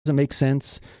doesn't make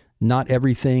sense. Not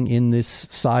everything in this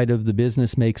side of the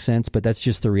business makes sense, but that's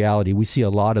just the reality. We see a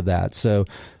lot of that. So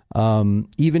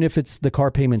even if it's the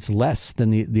car payment's less than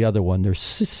the other one, there's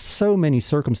so many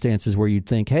circumstances where you'd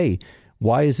think, hey,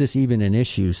 why is this even an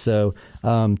issue? So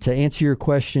to answer your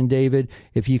question, David,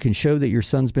 if you can show that your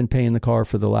son's been paying the car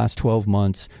for the last 12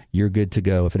 months, you're good to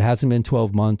go. If it hasn't been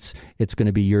 12 months, it's going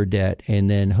to be your debt.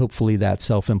 And then hopefully that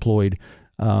self-employed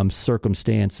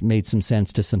circumstance made some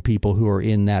sense to some people who are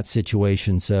in that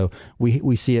situation. So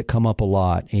we see it come up a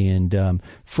lot, and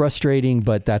frustrating,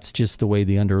 but that's just the way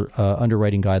the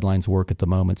underwriting guidelines work at the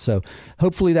moment. So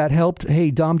hopefully that helped. Hey,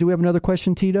 Dom, do we have another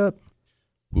question teed up?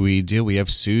 We do. We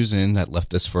have Susan that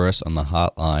left this for us on the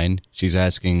hotline. She's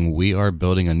asking, we are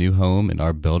building a new home and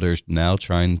our builder's now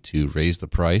trying to raise the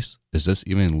price. Is this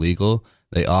even legal?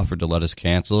 They offered to let us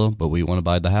cancel, but we want to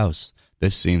buy the house.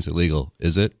 This seems illegal.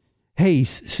 Is it? Hey,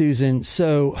 Susan.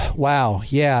 So, wow.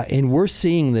 Yeah. And we're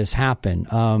seeing this happen.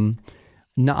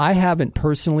 Now, I haven't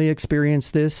personally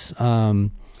experienced this,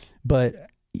 but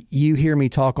you hear me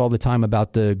talk all the time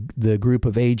about the group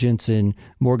of agents and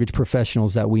mortgage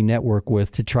professionals that we network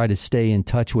with to try to stay in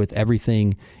touch with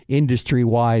everything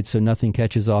industry-wide so nothing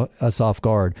catches us off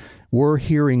guard. We're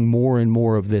hearing more and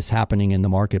more of this happening in the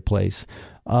marketplace.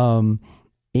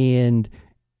 And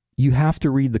you have to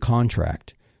read the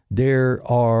contract. There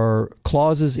are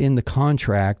clauses in the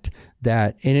contract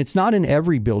that, and it's not in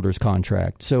every builder's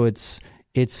contract, so it's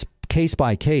case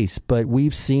by case, but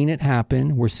we've seen it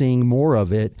happen. We're seeing more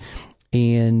of it.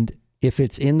 And if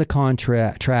it's in the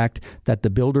contract that the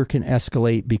builder can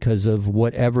escalate because of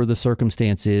whatever the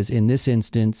circumstance is, in this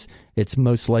instance, it's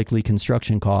most likely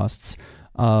construction costs.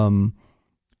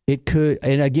 It could,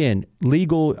 and again,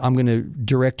 legal, I'm going to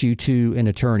direct you to an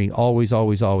attorney. Always,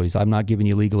 always, always. I'm not giving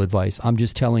you legal advice. I'm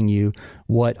just telling you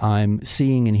what I'm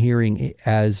seeing and hearing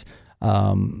as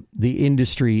the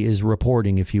industry is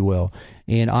reporting, if you will.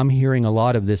 And I'm hearing a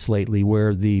lot of this lately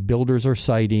where the builders are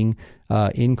citing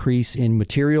increase in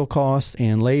material costs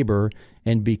and labor.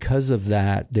 And because of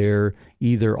that, they're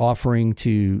either offering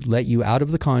to let you out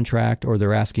of the contract or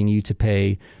they're asking you to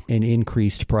pay an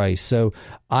increased price. So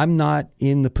I'm not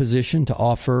in the position to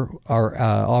offer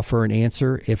an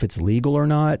answer if it's legal or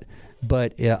not.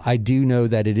 But I do know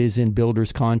that it is in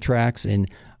builders' contracts, and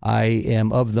I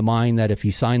am of the mind that if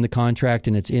you sign the contract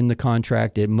and it's in the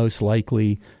contract, it most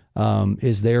likely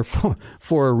is there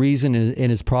for a reason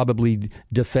and is probably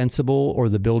defensible, or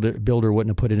the builder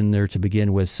wouldn't have put it in there to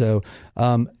begin with. So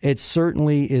it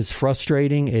certainly is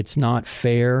frustrating. It's not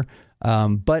fair.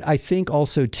 But I think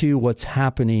also, too, what's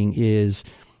happening is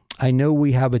I know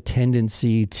we have a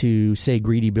tendency to say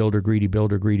greedy builder, greedy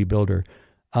builder, greedy builder.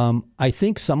 I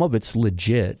think some of it's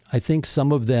legit. I think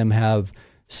some of them have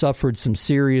suffered some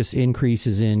serious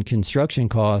increases in construction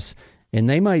costs, and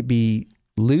they might be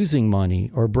losing money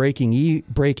or breaking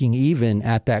even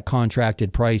at that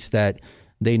contracted price that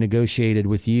they negotiated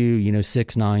with you,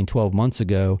 6, 9, 12 months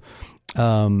ago.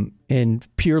 And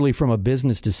purely from a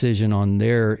business decision on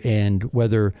their end,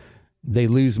 whether they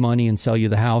lose money and sell you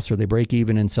the house or they break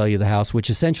even and sell you the house, which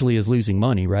essentially is losing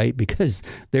money, right? Because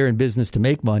they're in business to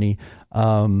make money.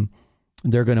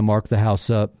 They're going to mark the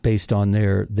house up based on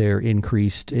their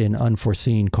increased and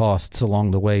unforeseen costs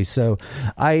along the way. So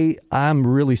I'm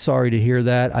really sorry to hear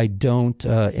that. I don't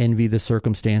envy the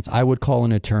circumstance. I would call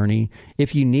an attorney.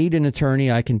 If you need an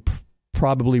attorney, I can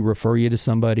probably refer you to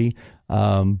somebody.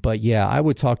 But yeah, I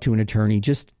would talk to an attorney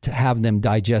just to have them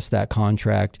digest that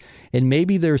contract. And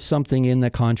maybe there's something in the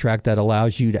contract that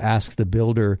allows you to ask the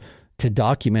builder to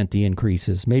document the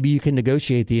increases. Maybe you can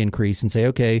negotiate the increase and say,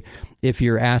 okay, if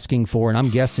you're asking for, and I'm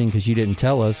guessing because you didn't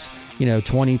tell us,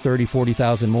 20, 30,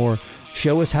 40,000 more,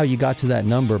 show us how you got to that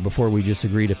number before we just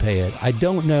agree to pay it. I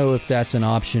don't know if that's an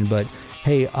option, but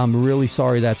hey, I'm really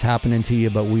sorry that's happening to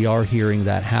you, but we are hearing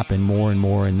that happen more and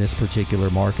more in this particular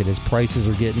market as prices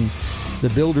are getting, the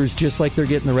builders, just like they're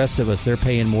getting the rest of us, they're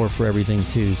paying more for everything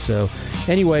too. So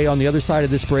anyway, on the other side of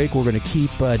this break, we're going to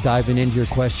keep diving into your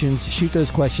questions. Shoot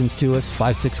those questions to us,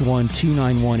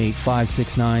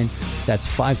 561-291-8569. That's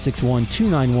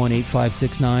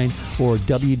 561-291-8569 or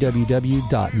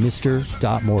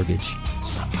www.mr.mortgage.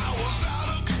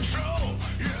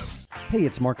 Hey,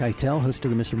 it's Mark Eitel, host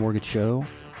of the Mr. Mortgage Show.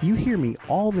 You hear me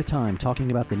all the time talking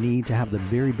about the need to have the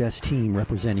very best team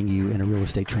representing you in a real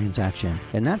estate transaction.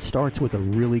 And that starts with a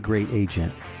really great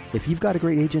agent. If you've got a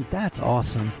great agent, that's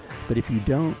awesome. But if you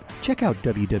don't, check out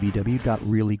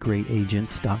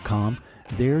www.reallyGreatAgents.com.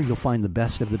 There you'll find the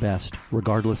best of the best,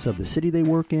 regardless of the city they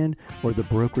work in or the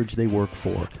brokerage they work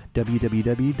for.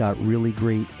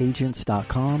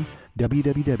 www.reallyGreatAgents.com.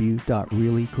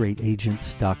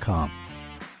 www.reallyGreatAgents.com.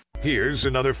 Here's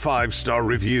another 5-star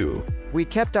review. We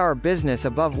kept our business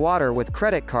above water with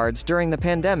credit cards during the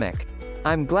pandemic.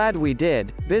 I'm glad we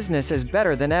did. Business is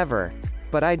better than ever.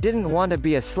 But I didn't want to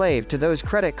be a slave to those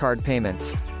credit card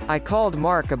payments. I called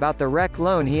Mark about the rec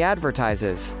loan he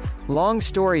advertises. Long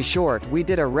story short, we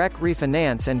did a rec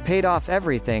refinance and paid off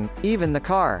everything, even the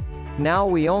car. Now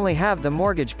we only have the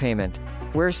mortgage payment.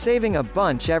 We're saving a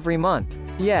bunch every month.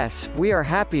 Yes, we are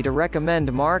happy to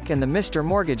recommend Mark and the Mr.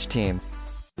 Mortgage team.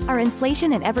 Are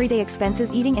inflation and everyday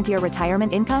expenses eating into your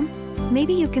retirement income?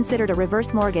 Maybe you've considered a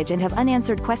reverse mortgage and have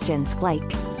unanswered questions like,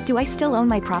 do I still own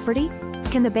my property?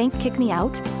 Can the bank kick me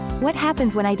out? What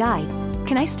happens when I die?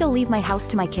 Can I still leave my house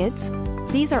to my kids?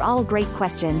 These are all great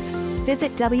questions.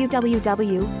 Visit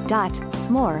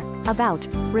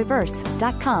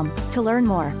www.moreaboutreverse.com to learn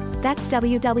more. That's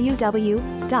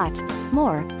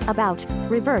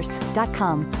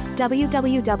www.moreaboutreverse.com.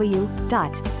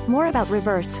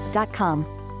 www.moreaboutreverse.com.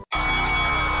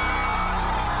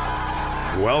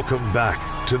 Welcome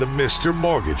back to the Mr.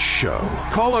 Mortgage Show.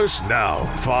 Call us now,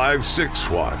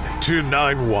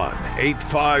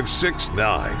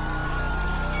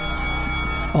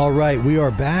 561-291-8569. All right, we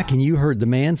are back, and you heard the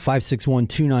man.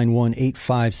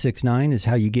 561-291-8569 is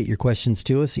how you get your questions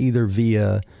to us, either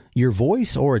via your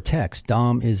voice or a text.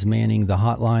 Dom is manning the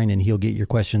hotline, and he'll get your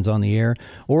questions on the air.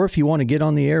 Or if you want to get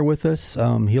on the air with us,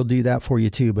 he'll do that for you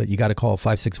too, but you got to call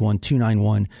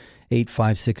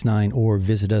 561-291-8569 or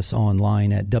visit us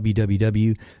online at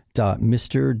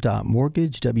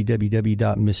www.mr.mortgage,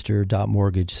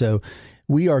 www.mr.mortgage. So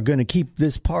we are going to keep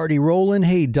this party rolling.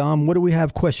 Hey, Dom, what do we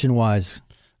have question-wise?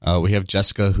 We have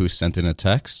Jessica who sent in a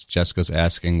text. Jessica's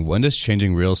asking, when does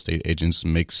changing real estate agents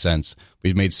make sense?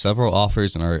 We've made several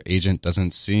offers and our agent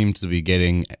doesn't seem to be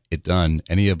getting it done.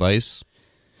 Any advice?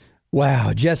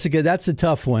 Wow, Jessica, that's a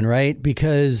tough one, right?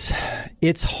 Because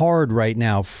it's hard right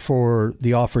now for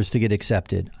the offers to get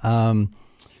accepted. I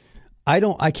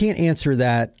can't answer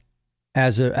that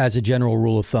as a general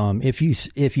rule of thumb. If you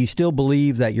still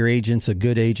believe that your agent's a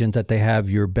good agent, that they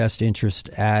have your best interest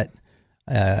at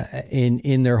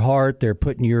in their heart, they're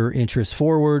putting your interests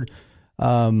forward,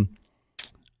 I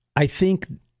think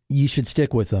you should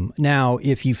stick with them. Now,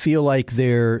 if you feel like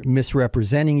they're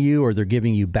misrepresenting you, or they're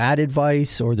giving you bad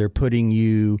advice, or they're putting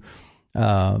you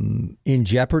in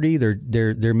jeopardy,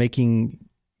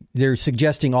 they're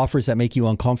suggesting offers that make you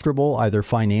uncomfortable, either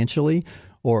financially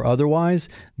or otherwise,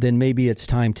 then maybe it's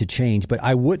time to change. But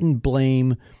I wouldn't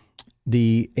blame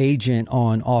the agent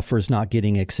on offers not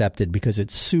getting accepted, because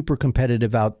it's super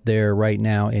competitive out there right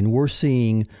now. And we're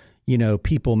seeing,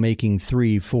 people making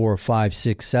 3, 4, 5,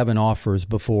 6, 7 offers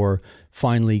before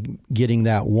finally getting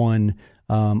that one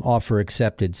offer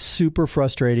accepted. Super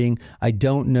frustrating. I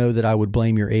don't know that I would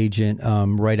blame your agent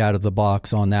right out of the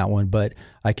box on that one, but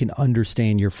I can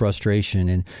understand your frustration.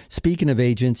 And speaking of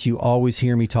agents, you always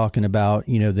hear me talking about,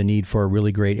 the need for a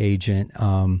really great agent.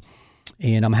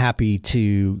 And I'm happy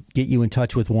to get you in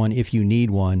touch with one if you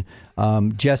need one.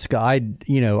 Jessica,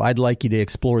 I'd like you to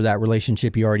explore that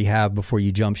relationship you already have before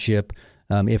you jump ship,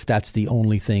 if that's the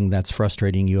only thing that's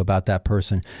frustrating you about that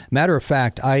person. Matter of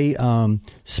fact, I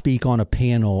speak on a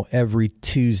panel every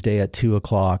Tuesday at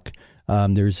 2:00.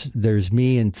 There's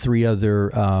me and 3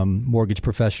 other mortgage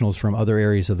professionals from other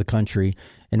areas of the country,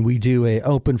 and we do a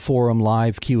open forum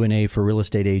live Q&A for real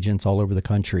estate agents all over the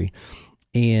country.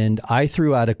 And I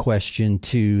threw out a question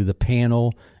to the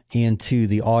panel and to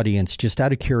the audience, just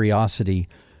out of curiosity: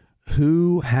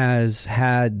 who has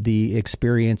had the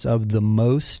experience of the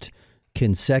most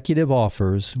consecutive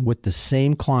offers with the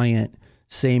same client,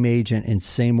 same agent, and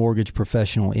same mortgage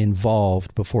professional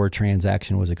involved before a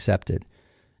transaction was accepted?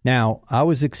 Now, I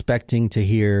was expecting to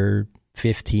hear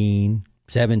 15,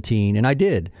 17, and I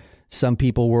did. Some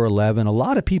people were 11. A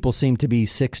lot of people seem to be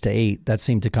 6 to 8. That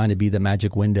seemed to kind of be the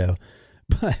magic window.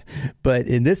 But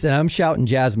in this, and I'm shouting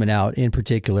Jasmine out in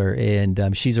particular, and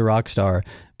she's a rock star.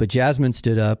 But Jasmine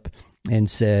stood up and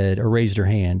said, or raised her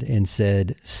hand and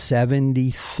said,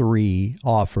 73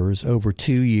 offers over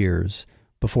 2 years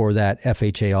before that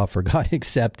FHA offer got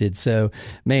accepted. So,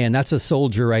 man, that's a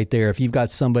soldier right there. If you've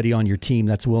got somebody on your team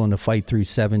that's willing to fight through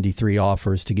 73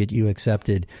 offers to get you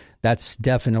accepted, that's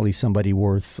definitely somebody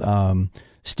worth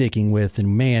sticking with.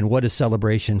 And, man, what a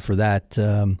celebration for that.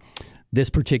 This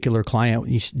particular client,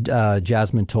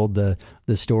 Jasmine told the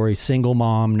story, single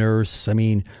mom, nurse. I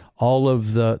mean, all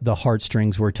of the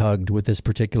heartstrings were tugged with this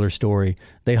particular story.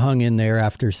 They hung in there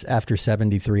after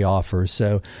 73 offers.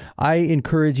 So I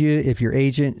encourage you, if your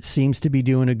agent seems to be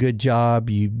doing a good job,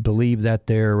 you believe that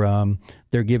they're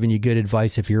giving you good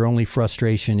advice. If your only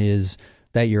frustration is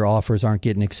that your offers aren't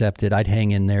getting accepted, I'd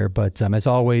hang in there. But as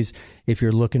always, if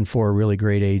you're looking for a really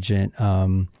great agent,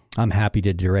 I'm happy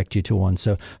to direct you to one.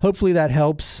 So hopefully that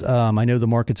helps. I know the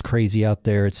market's crazy out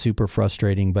there. It's super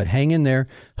frustrating, but hang in there.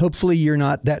 Hopefully you're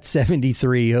not that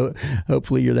 73.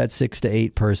 Hopefully you're that 6 to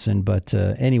 8 person. But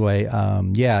anyway,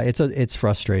 it's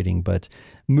frustrating. But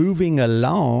moving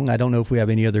along, I don't know if we have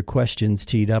any other questions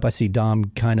teed up. I see Dom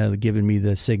kind of giving me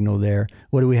the signal there.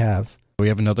 What do we have? We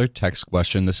have another text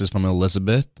question. This is from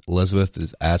Elizabeth. Elizabeth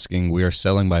is asking, we are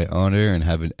selling by owner and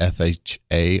have an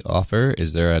FHA offer.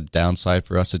 Is there a downside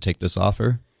for us to take this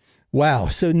offer? Wow.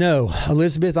 So no,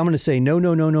 Elizabeth, I'm going to say no,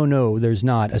 there's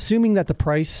not. Assuming that the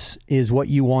price is what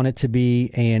you want it to be,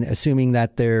 and assuming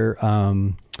that they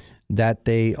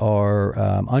are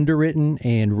underwritten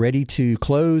and ready to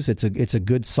close, it's a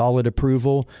good solid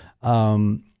approval.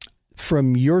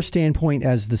 From your standpoint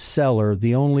as the seller,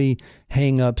 the only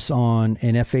hang-ups on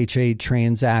an FHA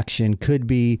transaction could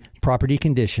be property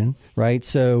condition, right?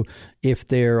 So if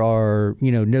there are,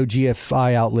 no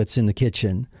GFI outlets in the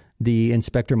kitchen, the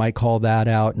inspector might call that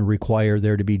out and require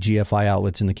there to be GFI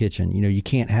outlets in the kitchen. You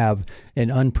can't have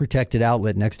an unprotected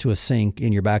outlet next to a sink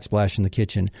in your backsplash in the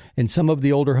kitchen. And some of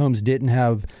the older homes didn't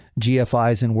have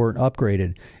GFIs and weren't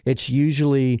upgraded. It's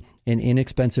usually an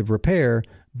inexpensive repair,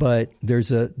 but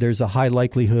there's a high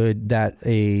likelihood that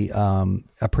a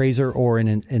appraiser or an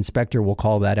inspector will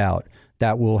call that out.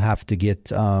 That will have to get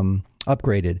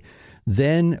upgraded.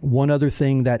 Then one other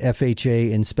thing that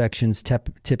FHA inspections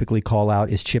typically call out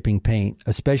is chipping paint,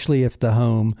 especially if the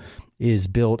home is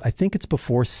built, I think it's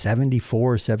before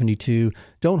 74 or 72.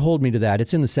 Don't hold me to that.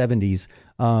 It's in the 70s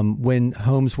when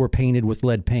homes were painted with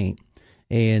lead paint.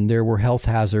 And there were health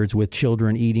hazards with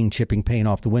children eating chipping paint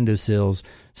off the windowsills.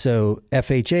 So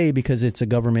FHA, because it's a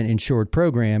government-insured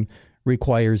program,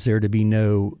 requires there to be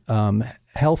no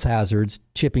health hazards.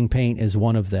 Chipping paint is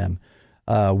one of them.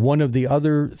 One of the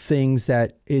other things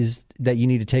that you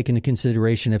need to take into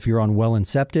consideration if you're on well and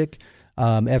septic,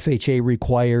 FHA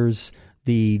requires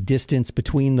the distance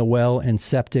between the well and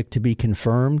septic to be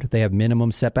confirmed. They have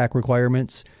minimum setback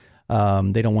requirements.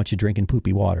 They don't want you drinking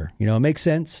poopy water. It makes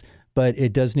sense, but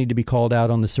it does need to be called out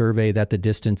on the survey that the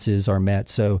distances are met.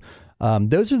 So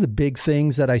those are the big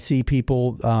things that I see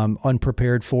people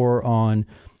unprepared for on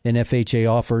an FHA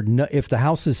offer. No, if the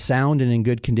house is sound and in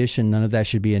good condition, none of that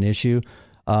should be an issue.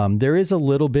 There is a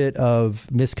little bit of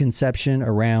misconception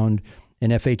around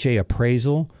an FHA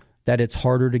appraisal that it's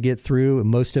harder to get through.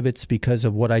 Most of it's because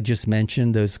of what I just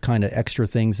mentioned, those kind of extra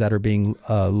things that are being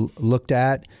looked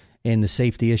at and the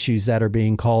safety issues that are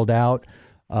being called out.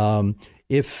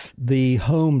 If the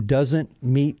home doesn't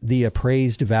meet the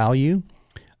appraised value,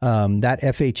 that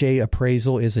FHA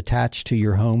appraisal is attached to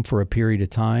your home for a period of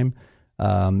time,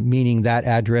 meaning that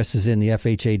address is in the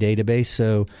FHA database.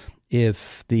 So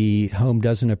if the home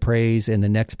doesn't appraise and the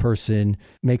next person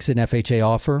makes an FHA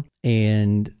offer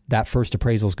and that first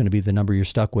appraisal is going to be the number you're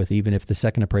stuck with, even if the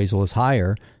second appraisal is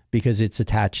higher, because it's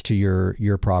attached to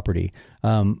your property.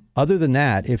 Other than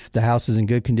that, if the house is in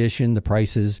good condition, the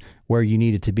price is where you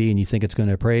need it to be, and you think it's going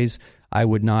to appraise, I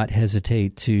would not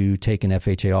hesitate to take an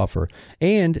FHA offer.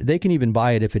 And they can even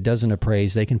buy it if it doesn't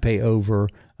appraise. They can pay over,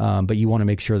 but you want to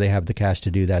make sure they have the cash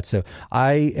to do that. So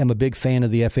I am a big fan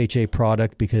of the FHA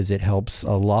product because it helps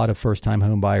a lot of first-time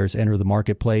home buyers enter the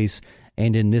marketplace.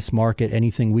 And in this market,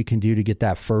 anything we can do to get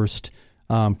that first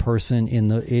person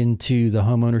into the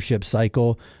homeownership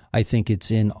cycle, I think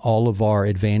it's in all of our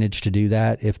advantage to do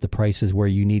that. If the price is where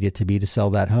you need it to be to sell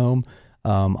that home,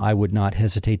 I would not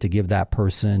hesitate to give that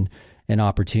person an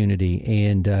opportunity.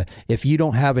 And if you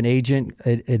don't have an agent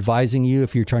advising you,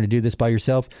 if you're trying to do this by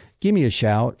yourself, give me a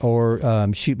shout or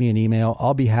shoot me an email.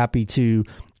 I'll be happy to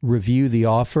review the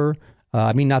offer.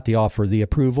 Not the offer, the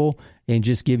approval, and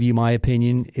just give you my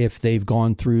opinion if they've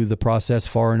gone through the process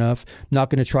far enough. I'm not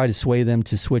going to try to sway them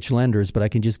to switch lenders, but I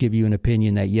can just give you an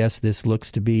opinion that, yes, this looks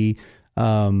to be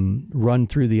run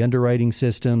through the underwriting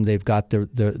system. They've got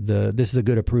this is a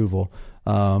good approval.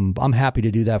 I'm happy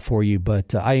to do that for you,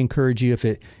 but I encourage you, if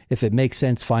it makes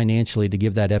sense financially, to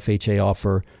give that FHA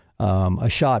offer a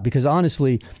shot, because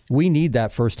honestly, we need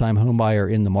that first-time home buyer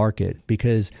in the market,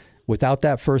 because without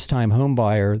that first-time home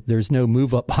buyer, there's no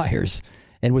move-up buyers.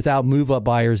 And without move-up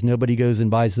buyers, nobody goes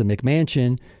and buys the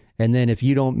McMansion. And then if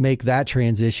you don't make that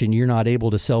transition, you're not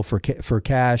able to sell for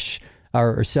cash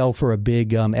or sell for a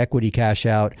big equity cash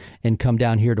out and come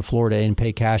down here to Florida and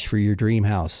pay cash for your dream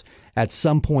house. At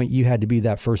some point, you had to be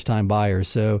that first-time buyer.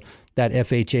 So that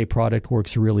FHA product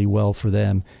works really well for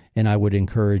them, and I would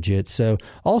encourage it. So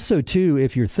also, too,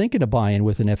 if you're thinking of buying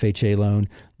with an FHA loan,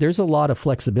 there's a lot of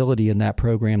flexibility in that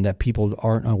program that people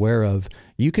aren't aware of.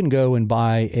 You can go and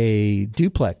buy a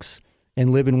duplex and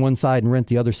live in one side and rent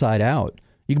the other side out.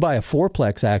 You can buy a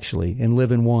fourplex, actually, and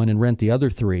live in one and rent the other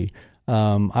three.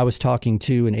 I was talking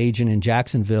to an agent in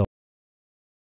Jacksonville